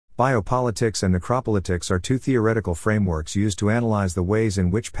Biopolitics and necropolitics are two theoretical frameworks used to analyze the ways in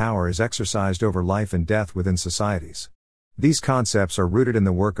which power is exercised over life and death within societies. These concepts are rooted in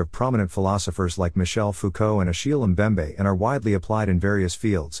the work of prominent philosophers like Michel Foucault and Achille Mbembe and are widely applied in various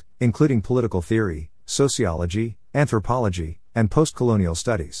fields, including political theory, sociology, anthropology, and postcolonial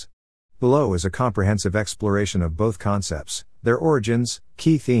studies. Below is a comprehensive exploration of both concepts, their origins,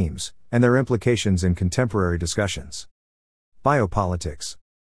 key themes, and their implications in contemporary discussions. Biopolitics.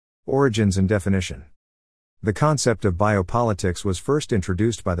 Origins and definition. The concept of biopolitics was first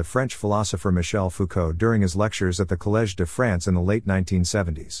introduced by the French philosopher Michel Foucault during his lectures at the Collège de France in the late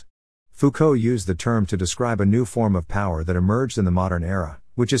 1970s. Foucault used the term to describe a new form of power that emerged in the modern era,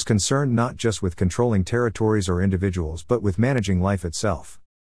 which is concerned not just with controlling territories or individuals but with managing life itself.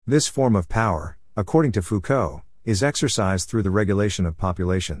 This form of power, according to Foucault, is exercised through the regulation of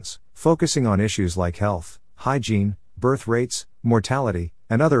populations, focusing on issues like health, hygiene, birth rates, mortality,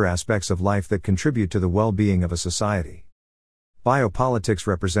 and other aspects of life that contribute to the well-being of a society. Biopolitics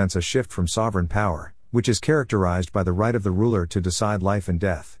represents a shift from sovereign power, which is characterized by the right of the ruler to decide life and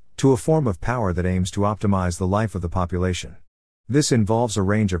death, to a form of power that aims to optimize the life of the population. This involves a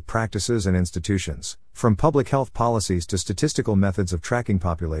range of practices and institutions, from public health policies to statistical methods of tracking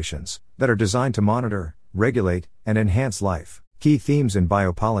populations, that are designed to monitor, regulate, and enhance life. Key themes in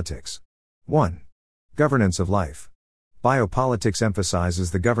biopolitics. 1. Governance of life. Biopolitics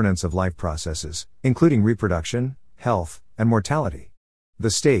emphasizes the governance of life processes, including reproduction, health, and mortality. The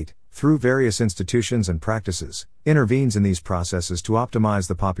state, through various institutions and practices, intervenes in these processes to optimize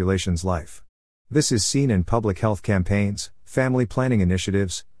the population's life. This is seen in public health campaigns, family planning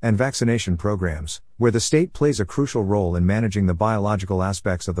initiatives, and vaccination programs, where the state plays a crucial role in managing the biological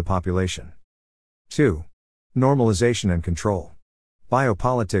aspects of the population. 2. Normalization and control.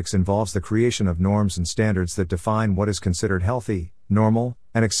 Biopolitics involves the creation of norms and standards that define what is considered healthy, normal,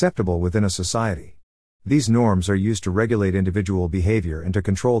 and acceptable within a society. These norms are used to regulate individual behavior and to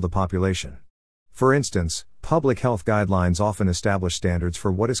control the population. For instance, public health guidelines often establish standards for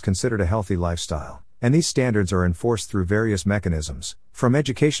what is considered a healthy lifestyle, and these standards are enforced through various mechanisms, from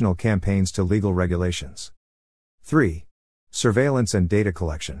educational campaigns to legal regulations. 3. Surveillance and data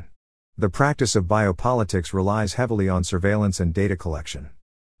collection. The practice of biopolitics relies heavily on surveillance and data collection.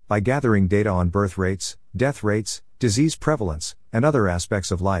 By gathering data on birth rates, death rates, disease prevalence, and other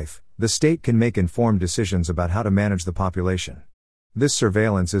aspects of life, the state can make informed decisions about how to manage the population. This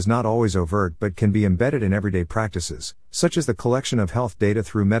surveillance is not always overt but can be embedded in everyday practices, such as the collection of health data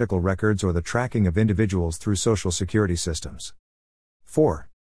through medical records or the tracking of individuals through social security systems. 4.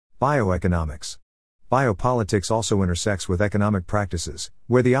 Bioeconomics. Biopolitics also intersects with economic practices,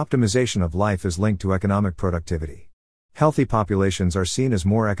 where the optimization of life is linked to economic productivity. Healthy populations are seen as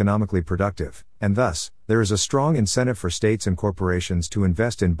more economically productive, and thus, there is a strong incentive for states and corporations to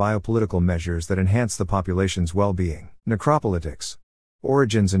invest in biopolitical measures that enhance the population's well-being. Necropolitics.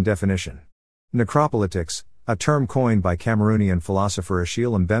 Origins and definition. Necropolitics, a term coined by Cameroonian philosopher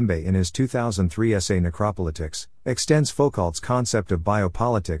Achille Mbembe in his 2003 essay Necropolitics, extends Foucault's concept of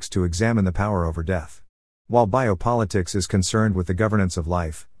biopolitics to examine the power over death. While biopolitics is concerned with the governance of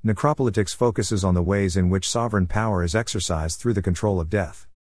life, necropolitics focuses on the ways in which sovereign power is exercised through the control of death.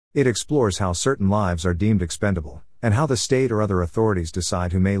 It explores how certain lives are deemed expendable, and how the state or other authorities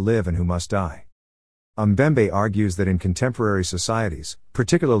decide who may live and who must die. Mbembe argues that in contemporary societies,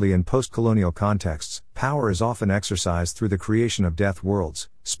 particularly in post-colonial contexts, power is often exercised through the creation of death worlds,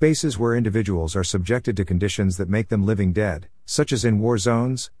 spaces where individuals are subjected to conditions that make them living dead, such as in war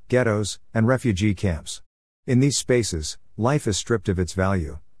zones, ghettos, and refugee camps. In these spaces, life is stripped of its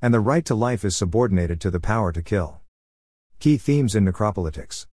value, and the right to life is subordinated to the power to kill. Key themes in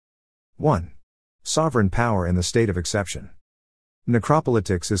necropolitics. 1. Sovereign power in the state of exception.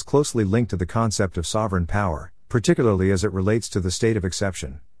 Necropolitics is closely linked to the concept of sovereign power, particularly as it relates to the state of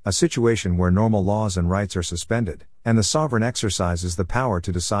exception, a situation where normal laws and rights are suspended, and the sovereign exercises the power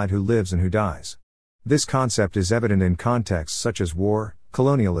to decide who lives and who dies. This concept is evident in contexts such as war,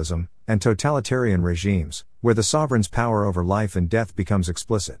 colonialism, and totalitarian regimes, where the sovereign's power over life and death becomes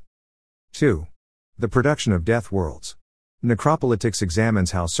explicit. 2. The production of death worlds. Necropolitics examines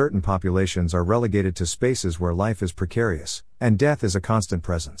how certain populations are relegated to spaces where life is precarious, and death is a constant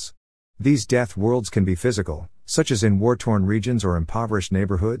presence. These death worlds can be physical, such as in war-torn regions or impoverished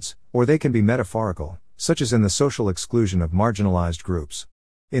neighborhoods, or they can be metaphorical, such as in the social exclusion of marginalized groups.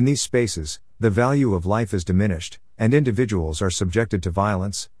 In these spaces, the value of life is diminished, and individuals are subjected to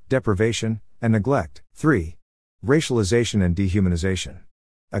violence, deprivation, and neglect. 3. Racialization and dehumanization.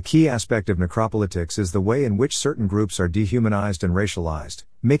 A key aspect of necropolitics is the way in which certain groups are dehumanized and racialized,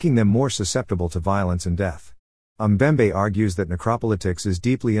 making them more susceptible to violence and death. Mbembe argues that necropolitics is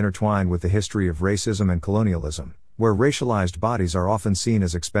deeply intertwined with the history of racism and colonialism, where racialized bodies are often seen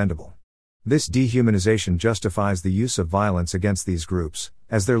as expendable. This dehumanization justifies the use of violence against these groups,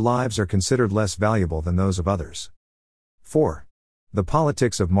 as their lives are considered less valuable than those of others. 4. The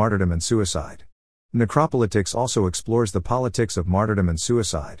politics of martyrdom and suicide. Necropolitics also explores the politics of martyrdom and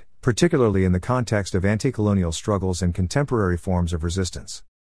suicide, particularly in the context of anti-colonial struggles and contemporary forms of resistance.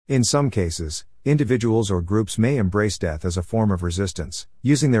 In some cases, individuals or groups may embrace death as a form of resistance,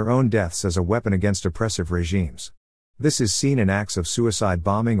 using their own deaths as a weapon against oppressive regimes. This is seen in acts of suicide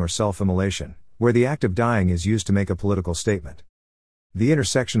bombing or self-immolation, where the act of dying is used to make a political statement. The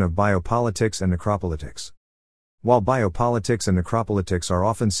intersection of biopolitics and necropolitics. While biopolitics and necropolitics are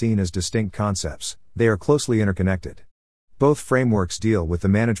often seen as distinct concepts, they are closely interconnected. Both frameworks deal with the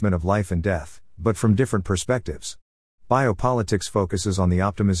management of life and death, but from different perspectives. Biopolitics focuses on the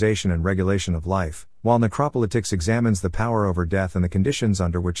optimization and regulation of life, while necropolitics examines the power over death and the conditions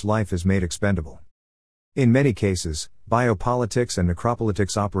under which life is made expendable. In many cases, biopolitics and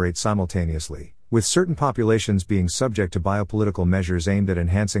necropolitics operate simultaneously, with certain populations being subject to biopolitical measures aimed at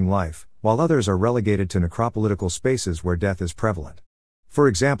enhancing life, while others are relegated to necropolitical spaces where death is prevalent. For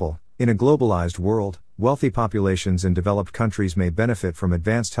example, in a globalized world, wealthy populations in developed countries may benefit from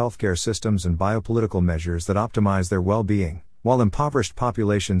advanced healthcare systems and biopolitical measures that optimize their well-being, while impoverished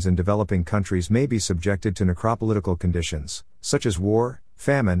populations in developing countries may be subjected to necropolitical conditions, such as war,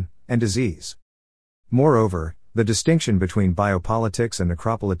 famine, and disease. Moreover, the distinction between biopolitics and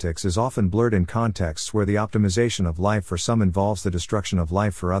necropolitics is often blurred in contexts where the optimization of life for some involves the destruction of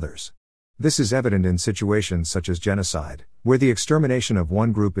life for others. This is evident in situations such as genocide, where the extermination of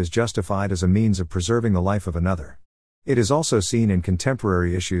one group is justified as a means of preserving the life of another. It is also seen in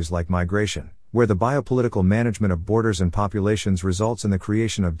contemporary issues like migration, where the biopolitical management of borders and populations results in the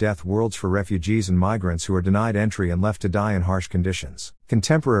creation of death worlds for refugees and migrants who are denied entry and left to die in harsh conditions.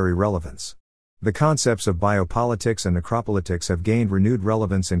 Contemporary relevance. The concepts of biopolitics and necropolitics have gained renewed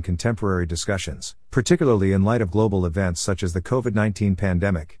relevance in contemporary discussions, particularly in light of global events such as the COVID-19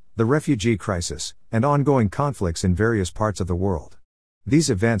 pandemic, the refugee crisis, and ongoing conflicts in various parts of the world. These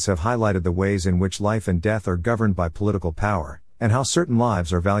events have highlighted the ways in which life and death are governed by political power, and how certain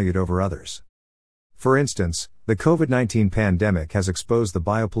lives are valued over others. For instance, the COVID-19 pandemic has exposed the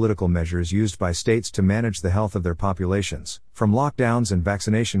biopolitical measures used by states to manage the health of their populations, from lockdowns and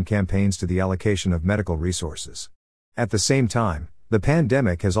vaccination campaigns to the allocation of medical resources. At the same time, the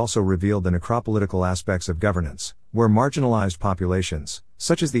pandemic has also revealed the necropolitical aspects of governance, where marginalized populations,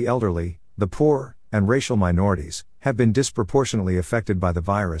 such as the elderly, the poor, and racial minorities, have been disproportionately affected by the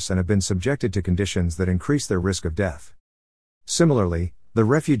virus and have been subjected to conditions that increase their risk of death. Similarly, the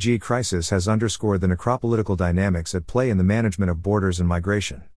refugee crisis has underscored the necropolitical dynamics at play in the management of borders and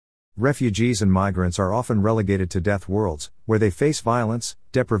migration. Refugees and migrants are often relegated to death worlds, where they face violence,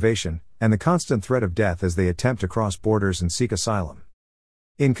 deprivation, and the constant threat of death as they attempt to cross borders and seek asylum.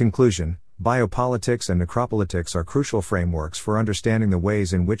 In conclusion, biopolitics and necropolitics are crucial frameworks for understanding the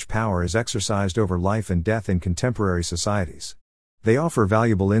ways in which power is exercised over life and death in contemporary societies. They offer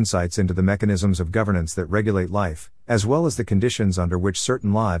valuable insights into the mechanisms of governance that regulate life, as well as the conditions under which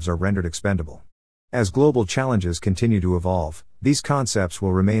certain lives are rendered expendable. As global challenges continue to evolve, these concepts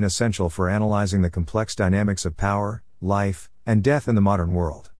will remain essential for analyzing the complex dynamics of power, life, and death in the modern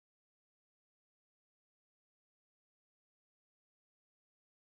world.